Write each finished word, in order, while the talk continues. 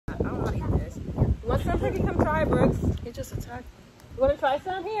want some? Can you come try, Brooks? He just attacked me. You want to try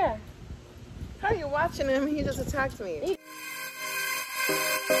some? Here. How are you watching him? He just attacked me.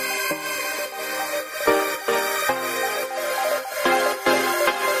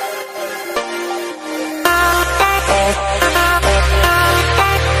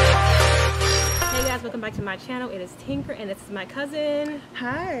 Hey guys, welcome back to my channel. It is Tinker and this is my cousin.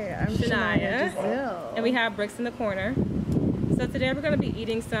 Hi, I'm Shania. And we have Brooks in the corner. So today we're going to be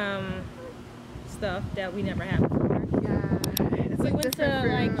eating some stuff that we never had before. Yeah. We went to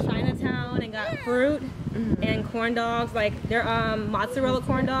like Chinatown and got fruit and corn dogs. Like they're mozzarella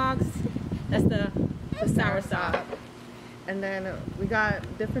corn dogs. That's the Soursop. And then we got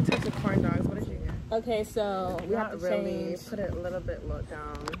different types of corn dogs. What did you get? Okay, so we have to change. Put it a little bit low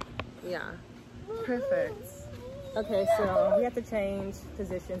down. Yeah. Perfect. Okay, so we have to change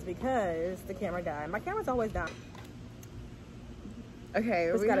positions because the camera died. My camera's always down.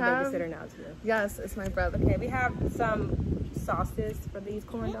 Okay, it's got a babysitter now too. Yes, it's my brother. Okay, we have some sauces for these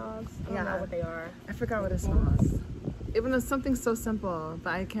corn dogs. I don't know what they are. I forgot what it smells. Even though it's something so simple, but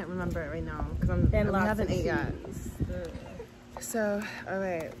I can't remember it right now because we haven't ate yet. So, all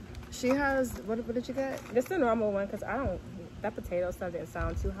right. She has what did you get? Just the normal one because that potato stuff didn't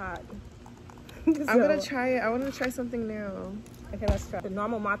sound too hot. I'm gonna try it. I want to try something new. Okay, let's try the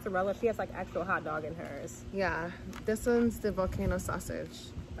normal mozzarella. She has like actual hot dog in hers. Yeah, this one's the volcano sausage.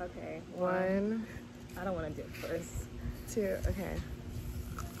 Okay, one. I don't want to dip first. Two. Okay.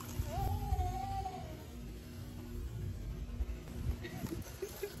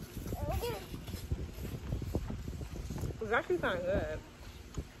 It's actually kind of good.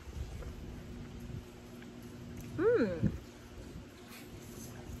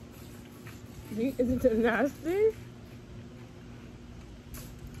 Is it nasty?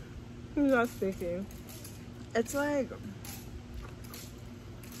 It's not sticky. It's like,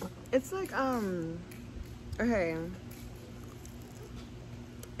 okay.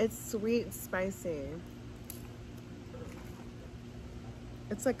 It's sweet, spicy.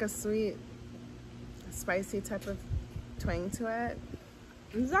 It's like a sweet, spicy type of twang to it.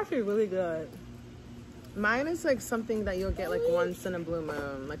 It's actually really good. Mine is like something that you'll get like once in a blue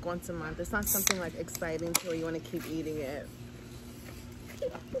moon, like once a month. It's not something like exciting to where you want to keep eating it.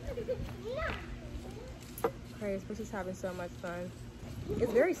 Crazy, but she's having so much fun.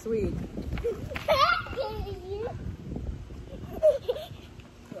 It's very sweet.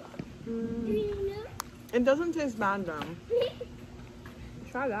 It doesn't taste bad though.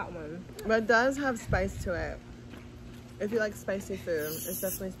 Try that one. But it does have spice to it. If you like spicy food, it's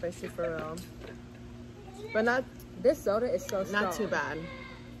definitely spicy for real. But not. This soda is so strong. Not too bad.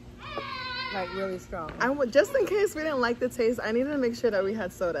 Like really strong. Just in case we didn't like the taste, I needed to make sure that we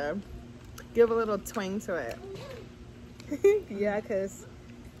had soda. Give a little twang to it. Yeah, because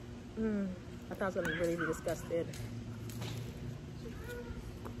I thought I was gonna really be disgusted.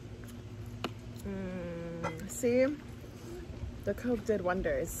 See, the Coke did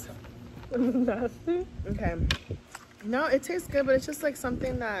wonders. Nasty. Okay. No, it tastes good, but it's just like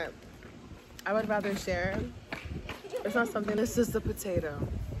something that I would rather share. It's not something. It's just the potato.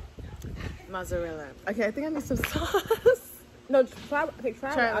 Mozzarella. Okay, I think I need some sauce. No, try it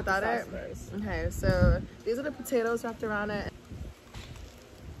without it first. Okay, so these are the potatoes wrapped around it.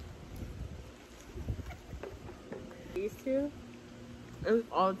 These two? It's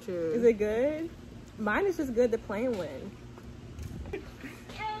all two. Is it good? Mine is just good, the plain one.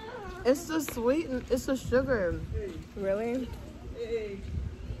 It's the sweet, it's the sugar. Really?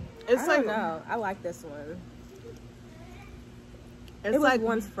 It's I don't know. I like this one. It's it was like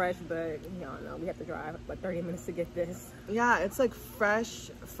once fresh, but you don't know. We have to drive like 30 minutes to get this. Yeah, it's like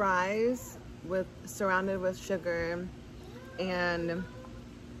fresh fries surrounded with sugar and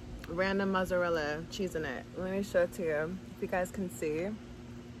random mozzarella cheese in it. Let me show it to you if you guys can see.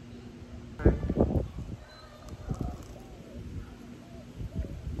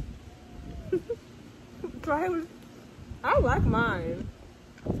 Try it. I like mine.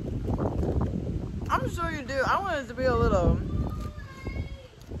 I'm sure you do. I want it to be a little,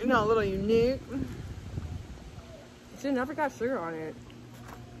 a little unique. She never got sugar on it.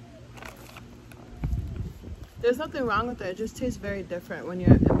 There's nothing wrong with it. It just tastes very different when it's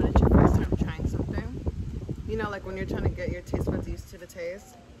your first time trying something. You know, like when you're trying to get your taste buds used to the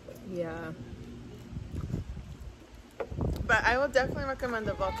taste. Yeah. But I would definitely recommend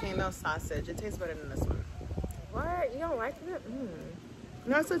the volcano sausage. It tastes better than this one. What? You don't like it?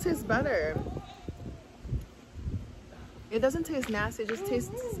 No, it still tastes better. It doesn't taste nasty. It just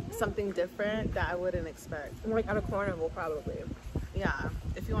tastes something different that I wouldn't expect. Like at a carnival, probably. Yeah.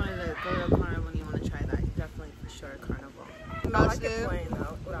 If you wanted to go to a carnival and you want to try that, you definitely for sure a carnival. I like it plain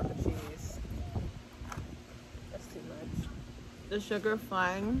though, without the cheese. The sugar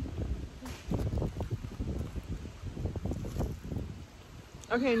flying.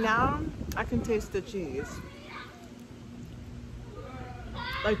 Okay, now I can taste the cheese.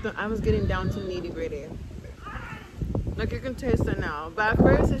 Like I was getting down to nitty gritty. Like you can taste it now. But at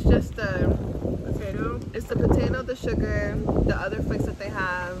first it's just the potato. It's the potato, the sugar, the other flakes that they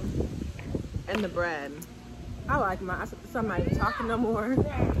have, and the bread. I like mine. So I'm not even talking no more.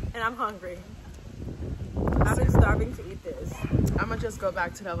 And I'm hungry. I've been starving to eat this. I'm gonna just go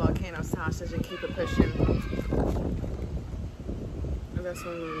back to the volcano sausage and keep it pushing. And that's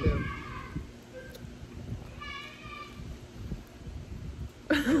what I'm gonna do.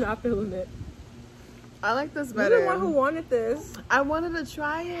 I'm not feeling it. I like this better. You're the one who wanted this. I wanted to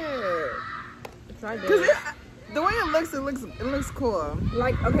try it. Try this. Cause the way it looks cool.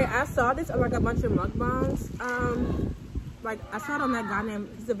 Like, okay, I saw this on like a bunch of mukbangs. Like I saw it on that guy named,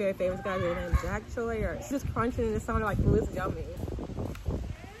 he's a very famous guy named Jack Choi, or it's just crunching and it sounded like food is yummy.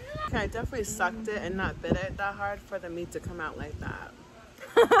 Okay, I definitely sucked it and not bit it that hard for the meat to come out like that.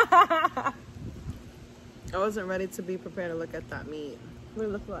 I wasn't ready to be prepared to look at that meat. What it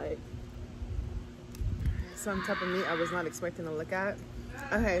look like? Some type of meat I was not expecting to look at.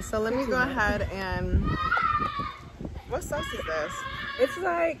 Okay, so let me go ahead and... What sauce is this? It's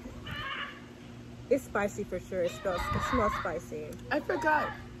like... It's spicy for sure. It smells spicy. I forgot.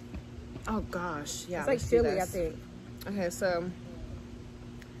 Oh gosh, yeah. It's like chili, I think. Okay, so I'm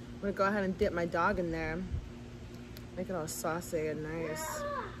gonna go ahead and dip my dog in there. Make it all saucy and nice.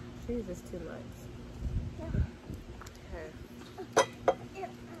 Cheese is too much. Okay.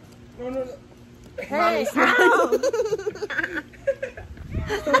 No. Hey, ow!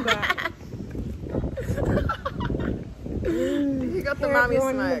 So bad. You got the mommy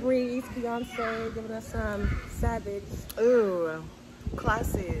smack. Breeze, Beyonce giving us some Savage. Ooh,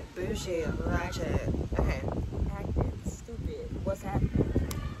 classy, bougie, ratchet. Okay. Acting stupid. What's happening?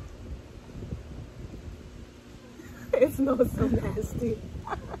 It smells so nasty.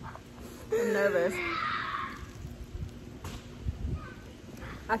 I'm nervous.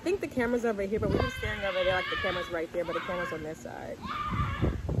 I think the camera's over here, but we're just staring over there like the camera's right there, but the camera's on this side.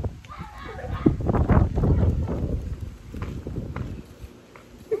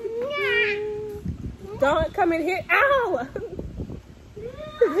 Don't come in here. Ow!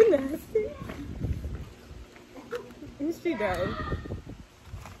 Nasty. Is she done?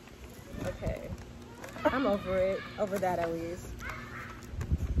 Okay. I'm over it. Over that at least.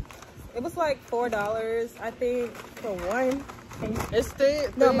 It was like $4, I think, for one. It's three.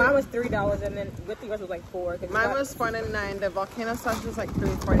 No, mine was $3, and then with yours was like $4. Mine was $4.99. The volcano sauce was like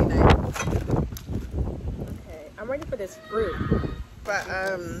 $3.49. Okay, I'm ready for this fruit. But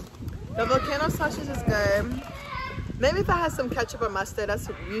the volcano sausage is good. Maybe if I had some ketchup or mustard, that's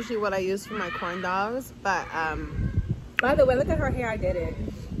usually what I use for my corn dogs. But by the way, look at her hair. I did it.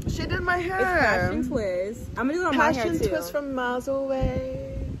 She did my hair. It's passion twist. I'm gonna do it on my hair too. Passion twist from miles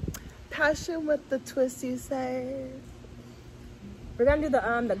away. Passion with the twist, you say. We're gonna do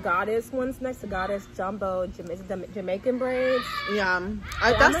the goddess ones next. The goddess jumbo Jamaican braids. Yeah,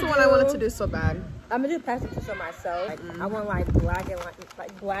 that's the one I wanted to do so bad. I'm gonna do passion twist on myself. Like, I want like black and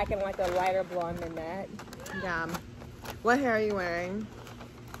like a lighter blonde than that. Yeah. What hair are you wearing?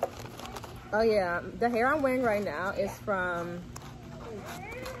 Oh yeah, the hair I'm wearing right now is from.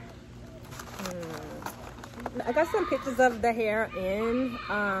 I got some pictures of the hair in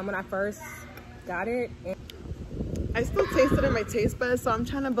when I first got it. And I still taste it in my taste buds, so I'm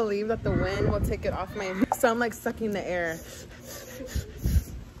trying to believe that the wind will take it off my. So I'm like sucking the air.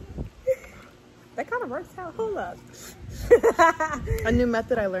 That kind of works out. Hold up. A new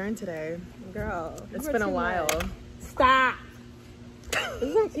method I learned today. Girl, it's been a while. Stop.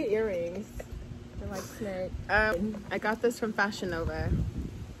 These are cute earrings. They're like snake. I got this from Fashion Nova.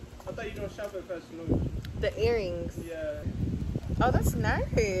 I thought you don't shop at Fashion Nova. The earrings. Yeah. Oh, that's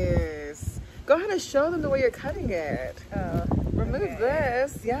nice. Go ahead and show them the way you're cutting it. Oh, remove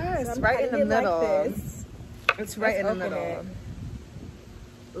this. Yes, so right in the middle. Like this. It's right in the middle. It.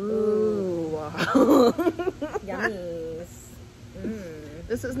 Ooh. Wow. Yummies.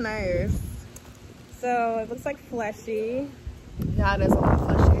 This is nice. So it looks like fleshy. Yeah, it is a little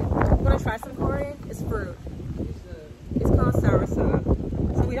fleshy. You want to try some, Corey? It's fruit. It's called Soursop.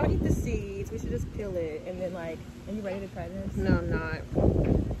 So we don't eat the seeds. We should just peel it and then like. Are you ready to try this? No, I'm not.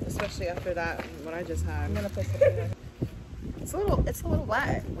 Especially after that, what I just had. I'm gonna put some in there. It's a little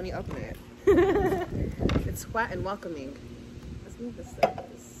wet when you open it. It's wet and welcoming. Let's move this stuff.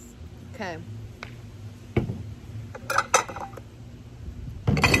 Okay.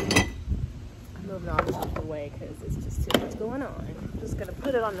 I'm moving all this out of the way because it's just too much going on. I'm just gonna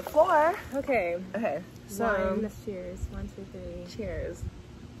put it on the floor. Okay. Okay. So Let's cheers. 1, 2, 3. cheers.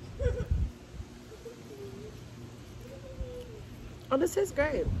 Oh, this tastes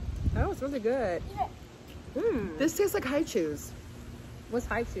great. Oh, it's really good. This tastes like high chews. What's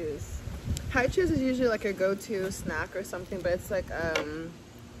high chews? High chews is usually like a go-to snack or something, but it's like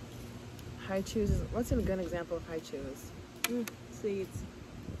high chews is, what's a good example of high chews? Sweets.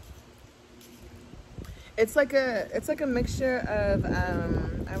 It's like a mixture of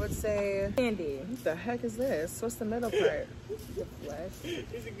I would say Candy. what the heck is this? What's the middle part? The flesh.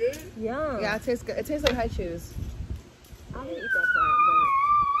 Is it good? Yum. Yeah, it tastes good. It tastes like high chews. I don't eat that part,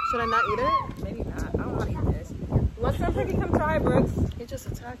 Should I not eat it? but maybe not. I don't want to eat this. Want some, Ricky? Come try, Brooks. He just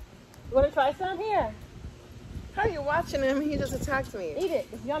attacked. You want to try some? Here. How are you watching him? He just attacked me. Eat it.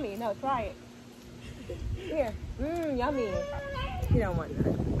 It's yummy. No, try it. Here. Yummy. You don't want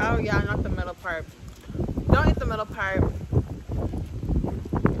that. Oh yeah, not the middle part. Don't eat the middle part.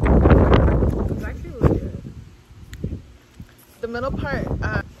 It's actually really good. The middle part.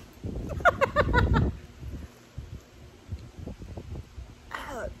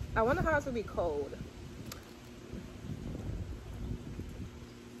 I wonder how this would be cold.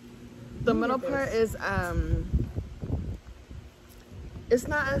 The middle part is it's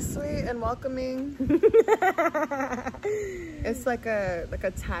not as sweet and welcoming. It's like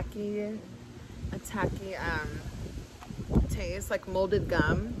a tacky taste, like molded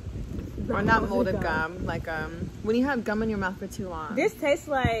gum. Or not molded gum, like when you have gum in your mouth for too long. This tastes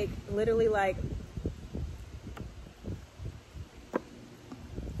like literally like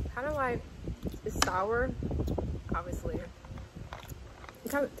kind of like it's sour, obviously. It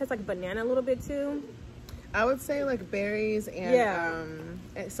kind of tastes like banana a little bit too. I would say like berries and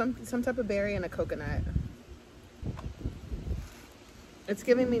and some type of berry and a coconut. It's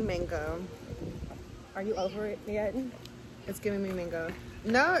giving me mango. Are you over it yet? It's giving me mango.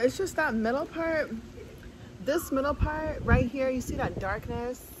 No, it's just that middle part. This middle part right here, you see that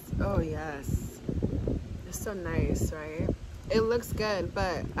darkness? Oh yes. It's so nice, right? It looks good,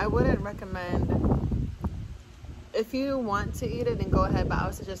 but I wouldn't recommend. If you want to eat it, then go ahead, but I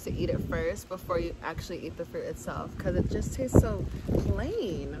would suggest to eat it first before you actually eat the fruit itself, because it just tastes so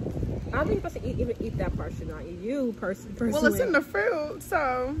plain. I don't think you're supposed to even eat that part, should not you personally. Well, it's in the fruit,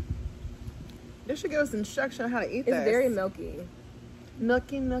 so they should give us instruction on how to eat this. It's very milky.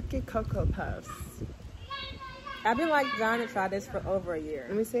 Milky Cocoa Puffs. I've been like trying to try this for over a year.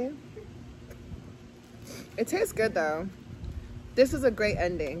 Let me see. It tastes good though. This is a great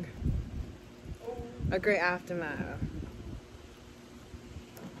ending. A great aftermath.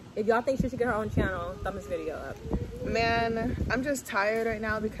 If y'all think she should get her own channel, thumb this video up. Man, I'm just tired right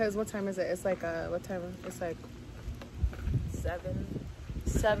now because what time is it? It's like what time? It's like 7.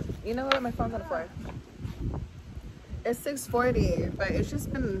 You know what? My phone's on the floor. It's 6:40, but it's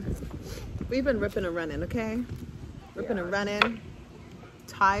just been, we've been ripping and running, okay? Ripping and running.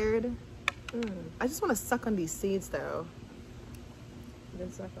 Tired. I just want to suck on these seeds though.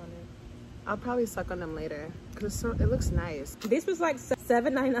 Then suck on it. I'll probably suck on them later because it looks nice. This was like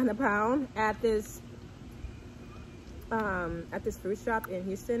 $7.99 a pound at this fruit shop in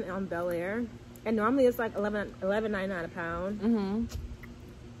Houston on Bel Air, and normally it's like $11.99 a pound.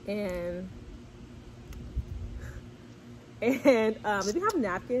 And did you have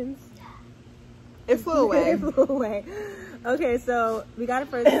napkins? It flew away. It flew away. Okay, so we got it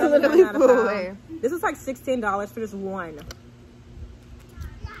for It literally $7.99 a flew pound. away. This was like $16 for this one.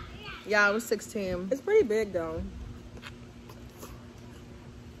 Yeah, it was 16. It's pretty big though.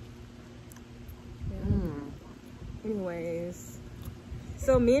 Anyways,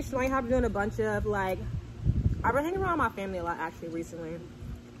 so me and Shania have been doing a bunch of like, I've been hanging around my family a lot actually recently.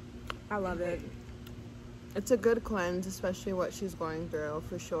 I love it. It's a good cleanse, especially what she's going through,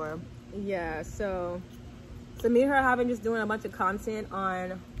 for sure. Yeah, so me and her have been just doing a bunch of content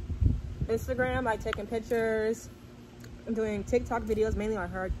on Instagram, like taking pictures. I'm doing TikTok videos, mainly on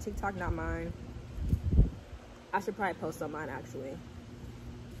her TikTok, not mine. I should probably post on mine actually.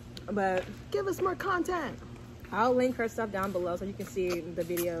 But Give us more content. I'll link her stuff down below so you can see the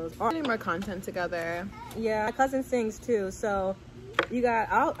videos. We need more content together. Yeah, my cousin sings too, so you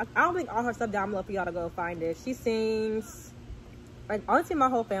got, I'll link all her stuff down below for y'all to go find it. She sings, like honestly my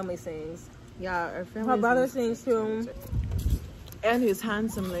whole family sings. Yeah, our family. Her brother sings too. And he's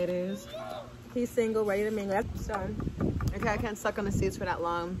handsome, ladies. He's single, ready to mingle. So Okay, I can't suck on the seeds for that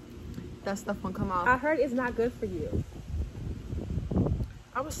long. That stuff won't come off. I heard it's not good for you.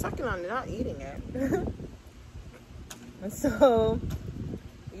 I was sucking on it, not eating it. And so,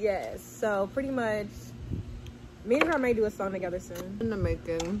 yes. So pretty much, Me and her may do a song together soon. In the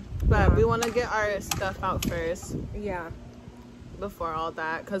making. But we want to get our stuff out first. Yeah. Before all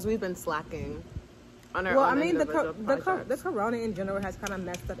that, because we've been slacking on our Well, own I mean, the projects. corona in general has kind of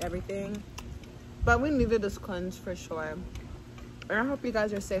messed up everything. But we needed this cleanse for sure. And I hope you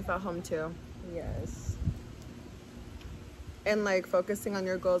guys are safe at home too. Yes. And like focusing on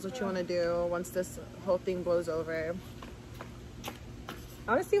your goals, what you want to do once this whole thing blows over.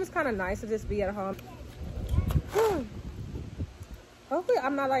 Honestly, it was kind of nice to just be at home. Hopefully,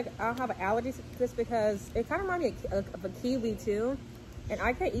 I'm not like, I don't have allergies to this because it kind of reminds me of a kiwi too. And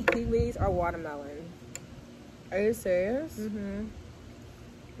I can't eat kiwis or watermelon. Are you serious? Mm-hmm.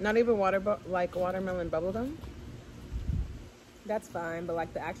 Not even like watermelon bubblegum? That's fine, but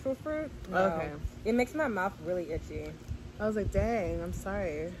like the actual fruit, no. Okay. It makes my mouth really itchy. I was like, dang, I'm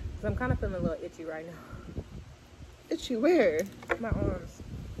sorry. So I'm kind of feeling a little itchy right now. Itchy where? My arms.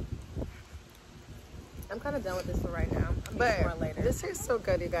 I'm kind of done with this for right now. I'll But more later. this tastes so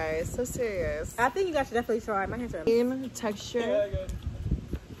good, you guys. So serious. I think you guys should definitely try it. My hands are Same texture.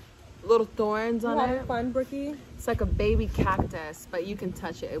 Little thorns on it. fun, Brookie. It's like a baby cactus, but you can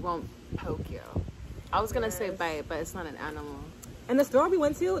touch it. It won't poke you. I was gonna say bite, but it's not an animal. And the store we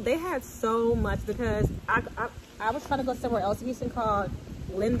went to, they had so much because I was trying to go somewhere else in Houston called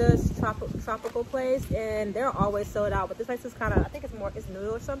Linda's Tropical Place, and they're always sold out. But this place is kind of, I think it's new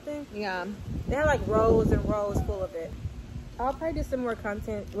or something. Yeah. They had like rows and rows full of it. I'll probably do some more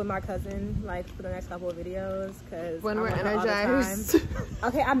content with my cousin, like for the next couple of videos, because when we're energized.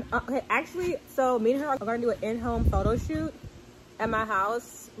 Okay, okay. Actually, so me and her are gonna do an in-home photo shoot at my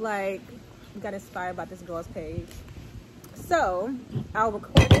house. Like, we got inspired by this girl's page, so I'll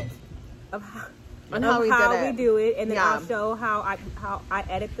record it of how we do it, and then I'll show how I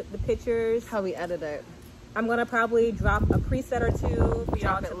edit the pictures, how we edit it. I'm gonna probably drop a preset or two for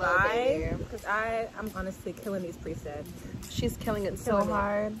y'all to buy because I'm honestly killing these presets. She's killing it so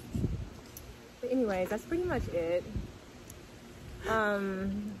hard. But anyways, that's pretty much it.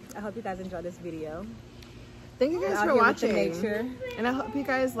 I hope you guys enjoyed this video. Thank you guys for watching. Nature. And I hope you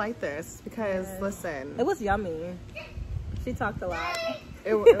guys like this because listen, it was yummy. She talked a lot.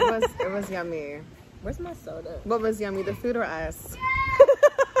 It was yummy. Where's my soda? What was yummy, the food or us?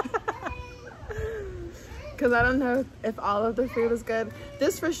 Because I don't know if all of the food is good.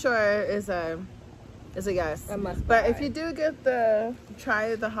 This for sure is a yes. But if you do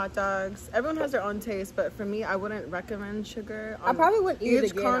try the hot dogs, everyone has their own taste. But for me, I wouldn't recommend sugar. I probably wouldn't eat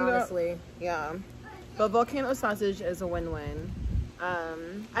it again, honestly. Yeah. But volcano sausage is a win-win.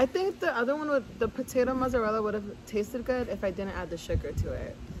 I think the other one with the potato mozzarella would have tasted good if I didn't add the sugar to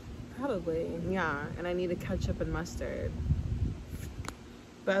it. Probably. Yeah, and I needed ketchup and mustard.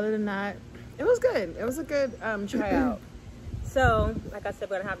 But other than that, it was good. It was a good tryout. So, like I said,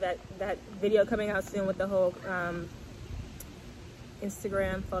 we're gonna have that video coming out soon with the whole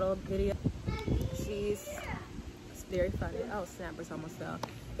Instagram photo video. It's very funny. Oh, snappers almost fell.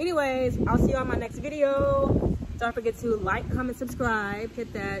 Anyways, I'll see you on my next video. Don't forget to like, comment, subscribe,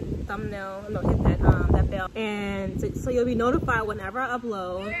 hit that thumbnail, hit that bell, and so you'll be notified whenever I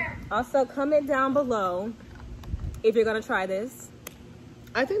upload. Also, comment down below if you're gonna try this.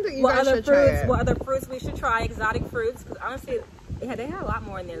 I think that you guys should try it. What other fruits we should try? Exotic fruits, because honestly, they had a lot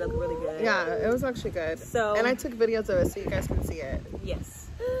more in there that look really good. Yeah, it was actually good. So, and I took videos of it so you guys can see it. Yes.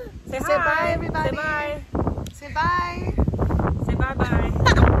 Say bye, everybody. Say bye. Say bye. Say bye bye.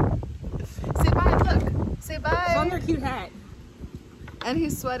 Say bye. Look. Say bye. Show him your cute hat. And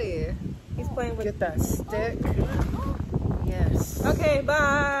he's sweaty. He's playing with. Get that stick. Yes. Okay.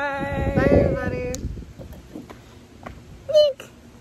 Bye. Bye, everybody.